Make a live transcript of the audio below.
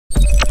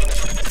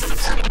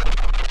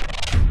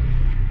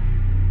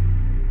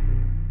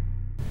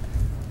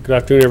Good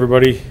afternoon,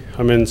 everybody.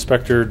 I'm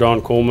Inspector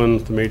Don Coleman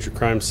with the Major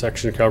Crimes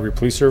Section of Calgary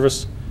Police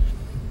Service.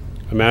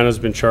 A man has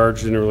been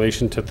charged in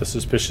relation to the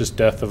suspicious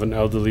death of an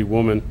elderly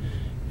woman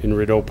in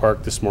Rideau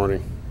Park this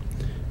morning.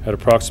 At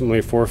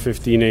approximately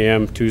 4:15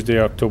 a.m. Tuesday,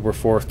 October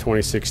 4th,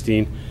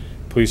 2016,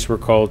 police were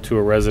called to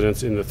a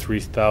residence in the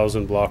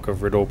 3000 block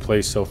of Rideau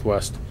Place S.W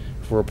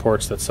for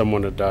reports that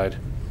someone had died.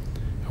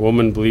 A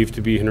woman believed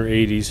to be in her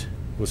 80s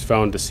was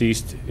found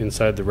deceased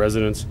inside the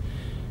residence,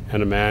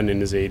 and a man in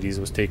his 80s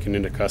was taken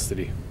into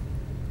custody.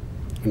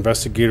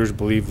 Investigators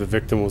believe the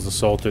victim was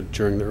assaulted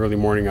during the early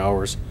morning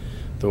hours,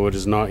 though it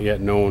is not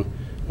yet known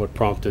what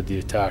prompted the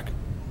attack.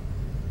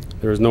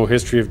 There is no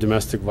history of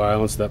domestic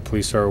violence that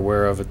police are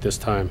aware of at this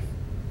time.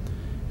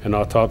 An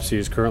autopsy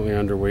is currently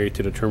underway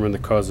to determine the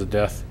cause of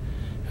death,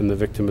 and the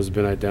victim has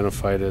been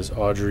identified as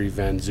Audrey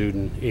Van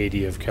Zuiden,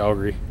 80, of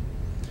Calgary.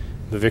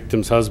 The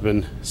victim's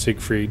husband,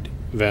 Siegfried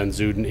Van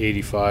Zuiden,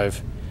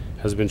 85,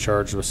 has been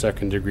charged with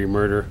second-degree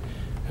murder,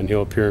 and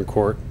he'll appear in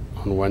court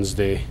on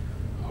Wednesday,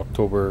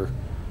 October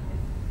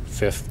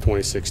 5th,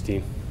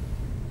 2016.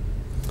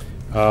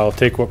 I'll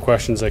take what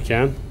questions I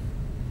can.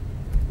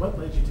 What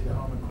led you to the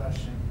home in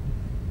question?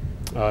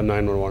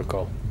 911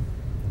 call.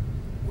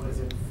 Was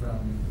it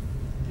from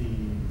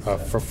the...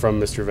 From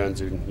Mr. Van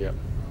Zuiden, yeah. Okay.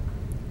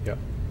 Yeah.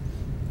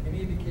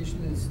 Any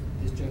indication this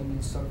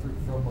gentleman suffered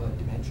from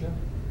dementia?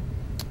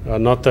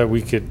 Not that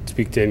we could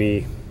speak to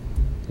any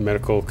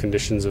medical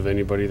conditions of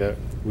anybody that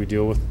we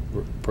deal with.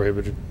 We're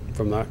prohibited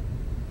from that.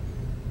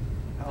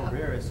 How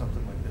rare is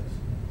something like this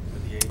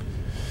with the age?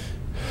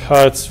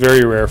 It's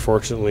very rare,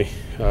 fortunately.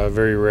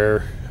 Very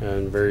rare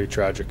and very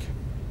tragic.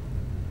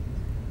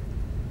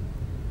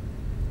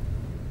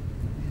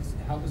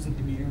 How was the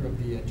demeanor of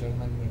the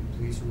gentleman when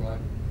police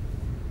arrived?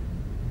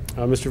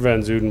 Mr.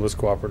 Van Zuiden was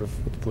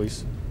cooperative with the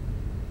police.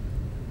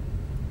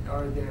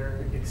 Are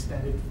there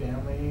extended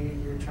family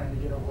you're trying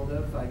to get a hold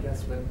of, I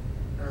guess, with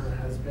her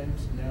husband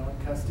now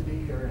in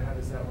custody, or how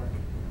does that work?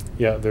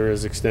 Yeah, there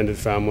is extended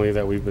family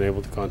that we've been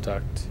able to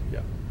contact,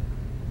 yeah.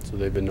 So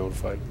they've been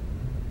notified.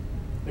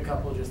 The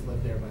couple just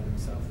live there by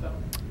themselves, though?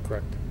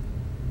 Correct.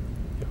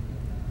 Yeah.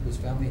 Was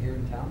family here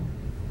in town?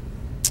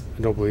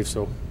 I don't believe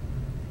so.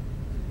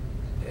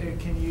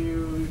 Can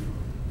you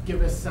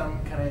give us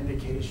some kind of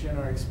indication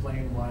or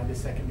explain why the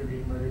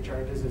second-degree murder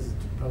charges as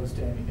opposed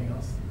to anything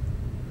else?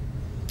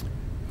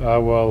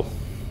 Well,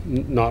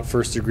 not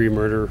first-degree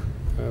murder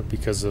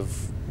because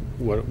of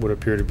what would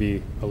appear to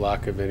be a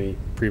lack of any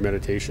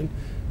premeditation.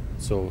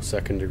 So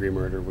second-degree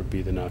murder would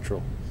be the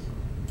natural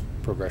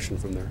progression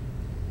from there.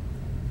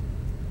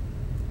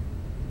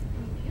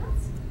 Anything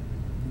else?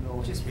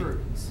 No, Just go for- ahead.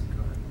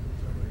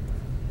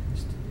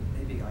 Just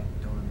maybe I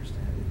don't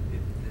understand it.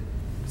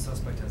 If the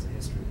suspect has a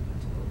history of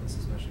mental illness,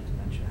 especially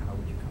dementia, how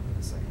would you come to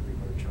the second-degree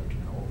murder charge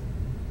and how old?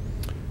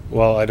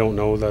 Well, I don't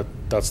know that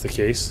that's the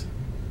case,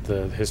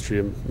 the history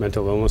of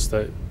mental illness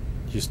that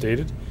you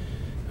stated.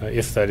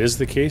 If that is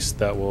the case,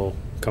 that will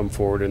come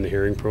forward in the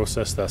hearing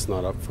process. That's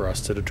not up for us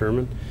to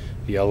determine.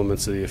 The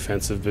elements of the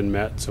offense have been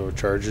met, so a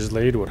charge is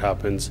laid. What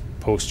happens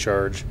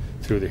post-charge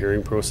through the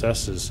hearing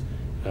process is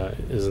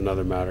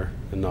another matter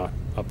and not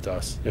up to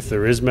us. If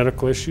there is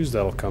medical issues,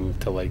 that'll come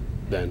to light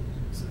then.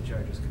 So the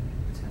charges could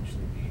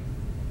potentially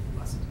be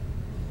lessened?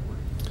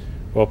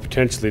 Well,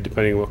 potentially,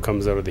 depending on what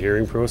comes out of the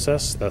hearing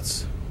process.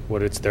 That's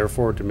what it's there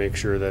for, to make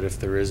sure that if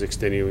there is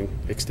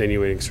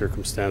extenuating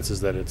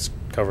circumstances, that it's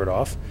covered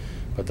off.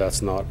 But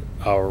that's not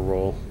our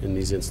role in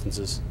these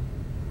instances.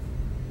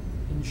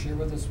 Can you share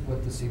with us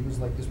what the scene was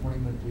like this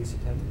morning when police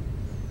attended?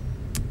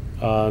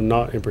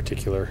 Not in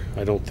particular.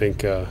 I don't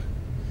think,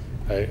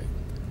 I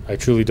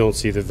truly don't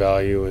see the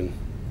value in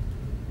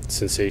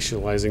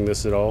sensationalizing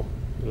this at all.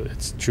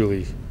 It's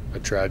truly a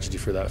tragedy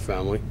for that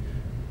family.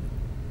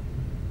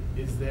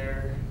 Is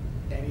there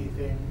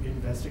anything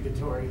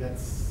investigatory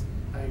that's,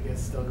 I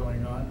guess, still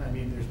going on? I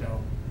mean, there's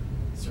no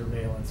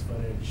surveillance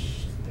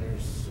footage.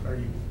 Are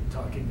you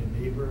talking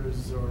to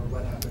neighbors, or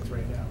what happens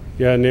right now?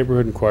 Yeah,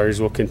 neighborhood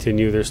inquiries will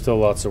continue. There's still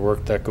lots of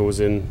work that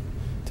goes in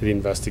to the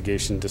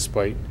investigation,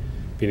 despite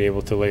being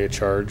able to lay a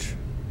charge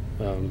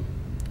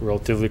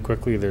relatively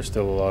quickly. There's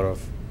still a lot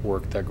of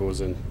work that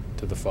goes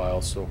into the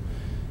file, so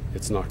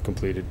it's not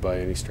completed by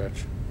any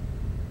stretch.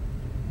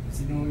 Does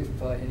he know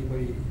if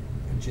anybody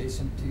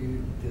adjacent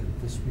to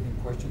the suite in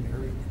question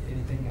heard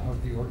anything out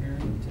of the ordinary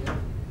today?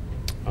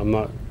 I'm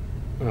not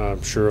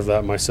sure of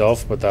that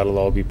myself, but that'll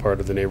all be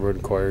part of the neighborhood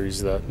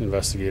inquiries that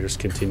investigators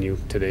continue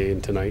today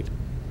and tonight.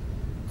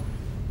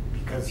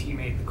 Because he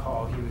made the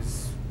call, he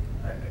was,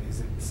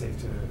 is it safe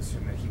to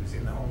assume that he was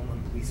in the home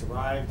when police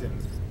arrived and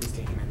was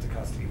taken into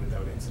custody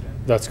without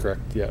incident? That's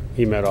correct, yeah.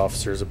 He met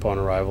officers upon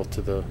arrival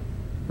to the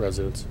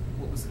residence.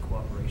 What was the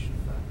cooperation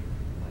factor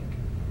like?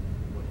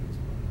 What he was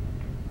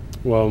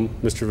doing? Well,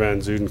 Mr.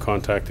 Van Zuiden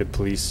contacted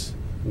police,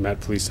 met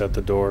police at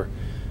the door,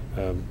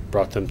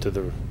 brought them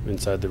to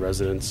inside the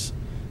residence,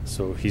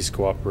 so he's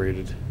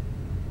cooperated. Any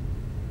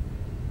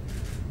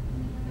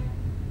other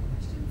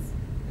questions?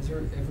 Has there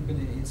ever been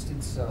an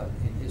instance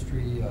in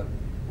history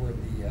where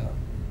the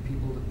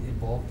people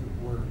involved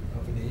were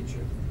of an age,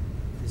 of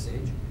this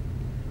age?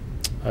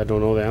 I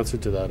don't know the answer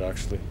to that,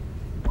 actually.